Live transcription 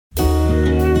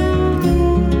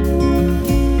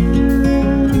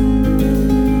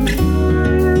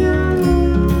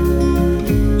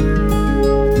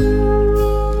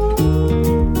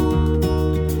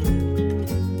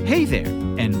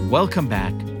welcome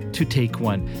back to Take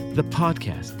One, the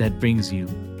podcast that brings you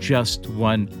just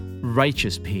one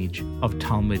righteous page of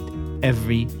Talmud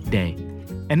every day.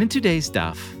 And in today's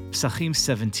daf, Psachim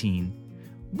 17,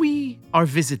 we are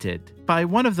visited by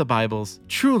one of the Bible's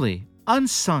truly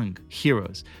unsung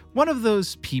heroes, one of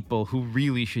those people who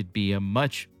really should be a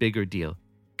much bigger deal.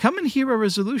 Come and hear a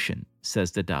resolution,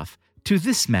 says the daf, to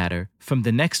this matter from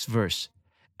the next verse.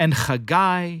 And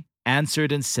Haggai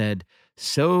answered and said,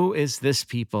 so is this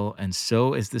people, and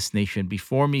so is this nation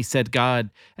before me, said God,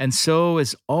 and so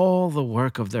is all the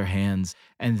work of their hands,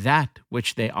 and that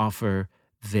which they offer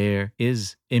there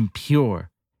is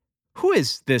impure. Who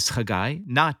is this Haggai?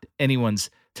 Not anyone's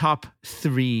top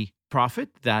 3 prophet.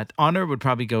 That honor would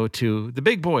probably go to the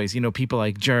big boys, people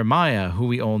like Jeremiah, who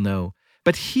we all know.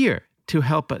 But here to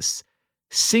help us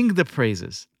sing the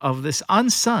praises of this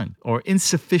unsung or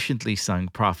insufficiently sung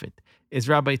prophet is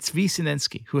Rabbi Tzvi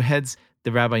Sinensky, who heads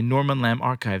the Rabbi Norman Lamb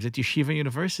Archives at Yeshiva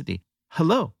University.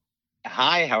 Hello.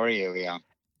 Hi, how are you, Leo?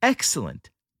 Excellent.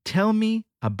 Tell me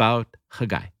about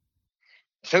Haggai.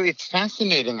 So it's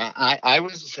fascinating. I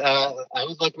was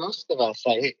like most of us.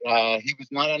 He was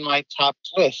not on my top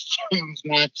list. He was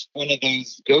not one of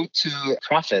those go-to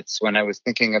prophets when I was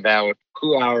thinking about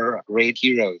who our great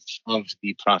heroes of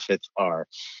the prophets are.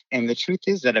 And the truth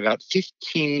is that about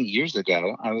 15 years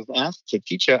ago, I was asked to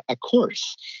teach a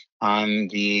course on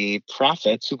the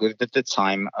prophets who lived at the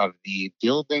time of the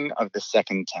building of the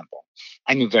Second Temple.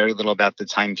 I knew very little about the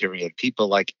time period. People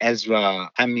like Ezra,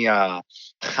 Nehemiah,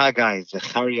 Haggai,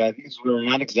 Zechariah, these were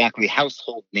not exactly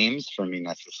household names for me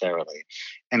necessarily.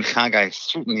 And Haggai,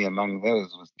 certainly among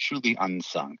those, was truly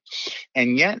unsung.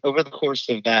 And yet, over the course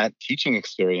of that teaching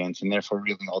experience, and therefore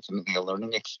really ultimately a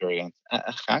learning experience,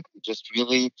 Haggai just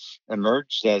really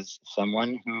emerged as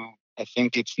someone who I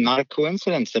think it's not a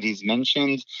coincidence that he's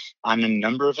mentioned on a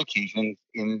number of occasions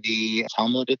in the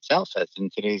Talmud itself, as in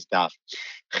today's daf.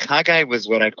 Haggai was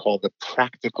what I call the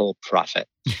practical prophet.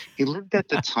 He lived at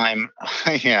the time,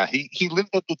 he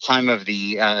lived at the time of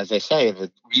the, as I say, the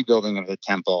rebuilding of the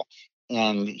temple.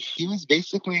 And he was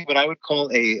basically what I would call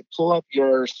a pull up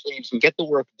your sleeves and get the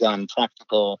work done,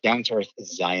 practical, down-to-earth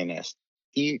Zionist.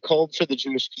 He called for the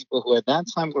Jewish people who at that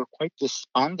time were quite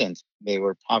despondent. They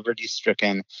were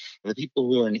poverty-stricken. The people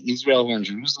who were in Israel, who were in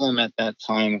Jerusalem at that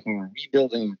time, who were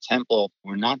rebuilding the temple,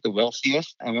 were not the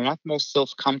wealthiest and were not the most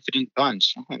self-confident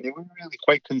bunch. And they were really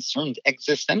quite concerned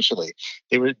existentially.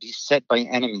 They were beset by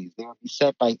enemies. They were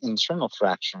beset by internal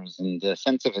fractures and a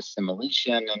sense of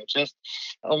assimilation and just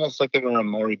almost like they were a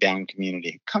moribund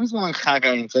community. Comes along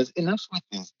Haggai and says, enough with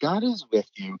this. God is with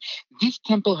you. This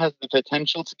temple has the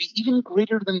potential to be even greater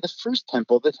than the first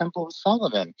temple, the Temple of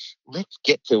Solomon. Let's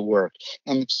get to work.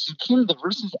 And Psukim, the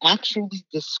verses actually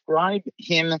describe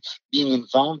him being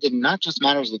involved in not just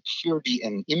matters of purity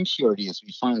and impurity, as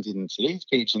we find in today's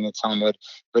page in the Talmud,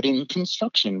 but in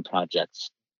construction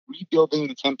projects, rebuilding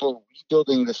the temple,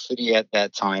 rebuilding the city at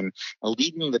that time,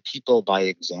 leading the people by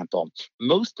example.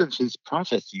 Most of his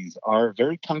prophecies are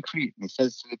very concrete. He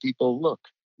says to the people, look,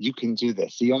 you can do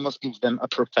this. He almost gives them a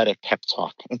prophetic pep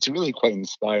talk. It's really quite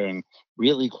inspiring,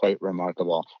 really quite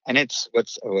remarkable. And it's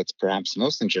what's perhaps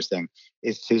most interesting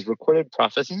is his recorded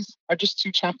prophecies are just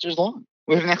 2 chapters long.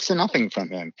 We have next to nothing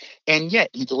from him. And yet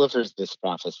he delivers this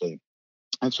prophecy.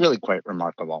 It's really quite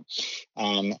remarkable.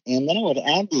 And then I would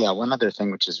add one other thing,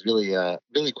 which is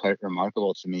really quite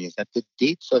remarkable to me, is that the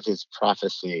dates of his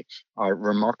prophecy are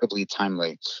remarkably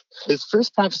timely. His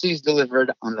first prophecy is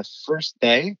delivered on the first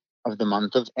day of the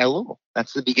month of Elul.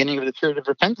 That's the beginning of the period of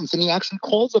repentance. And he actually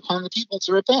calls upon the people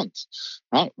to repent.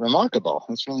 Right? Remarkable.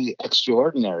 It's really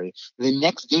extraordinary. The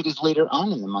next date is later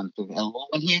on in the month of Elul,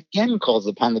 when he again calls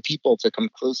upon the people to come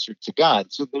closer to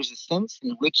God. So there's a sense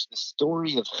in which the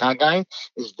story of Haggai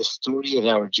is the story of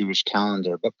our Jewish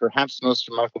calendar. But perhaps most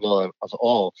remarkable of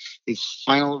all, his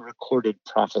final recorded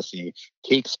prophecy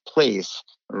takes place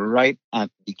right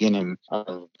at the beginning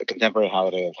of the contemporary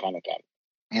holiday of Hanukkah.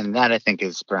 And that, I think,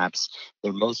 is perhaps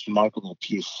the most remarkable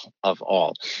piece of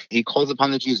all. He calls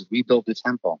upon the Jews to rebuild the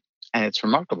temple. And it's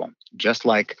remarkable. Just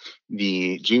like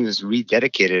the Jews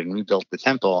rededicated and rebuilt the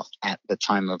temple at the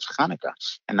time of Hanukkah,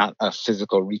 and not a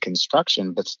physical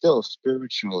reconstruction, but still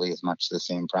spiritually is much the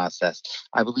same process.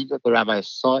 I believe that the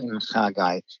rabbis saw in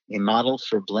Haggai a model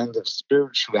for a blend of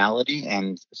spirituality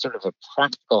and sort of a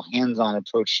practical hands-on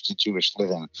approach to Jewish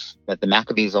living that the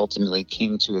Maccabees ultimately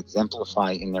came to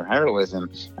exemplify in their heroism,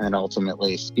 and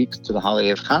ultimately speaks to the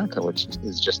holiday of Hanukkah, which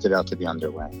is just about to be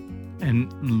underway.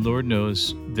 And Lord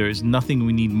knows there is nothing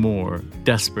we need more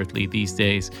desperately these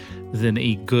days than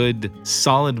a good,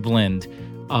 solid blend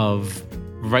of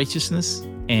righteousness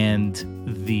and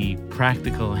the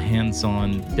practical,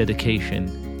 hands-on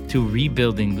dedication to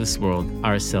rebuilding this world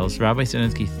ourselves. Rabbi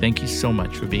Sarnetsky, thank you so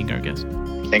much for being our guest.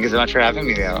 Thank you so much for having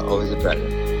me. Always a pleasure.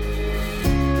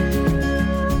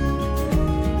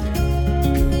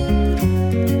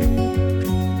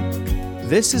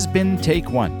 This has been Take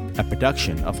One, a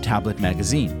production of Tablet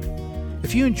Magazine.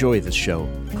 If you enjoy this show,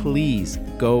 please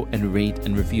go and rate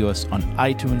and review us on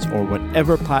iTunes or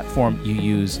whatever platform you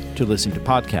use to listen to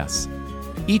podcasts.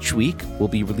 Each week, we'll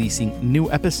be releasing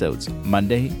new episodes,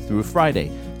 Monday through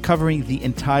Friday, covering the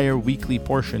entire weekly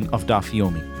portion of Daf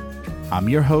Yomi. I'm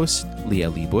your host, Leah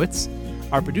Leibowitz.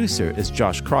 Our producer is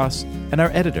Josh Cross, and our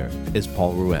editor is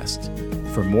Paul Ruest.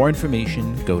 For more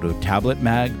information, go to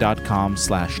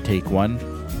tabletmag.com/takeone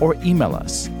or email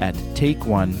us at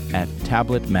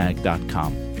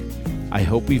takeone@tabletmag.com. I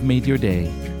hope we've made your day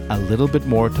a little bit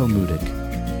more Talmudic,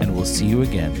 and we'll see you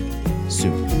again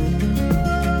soon.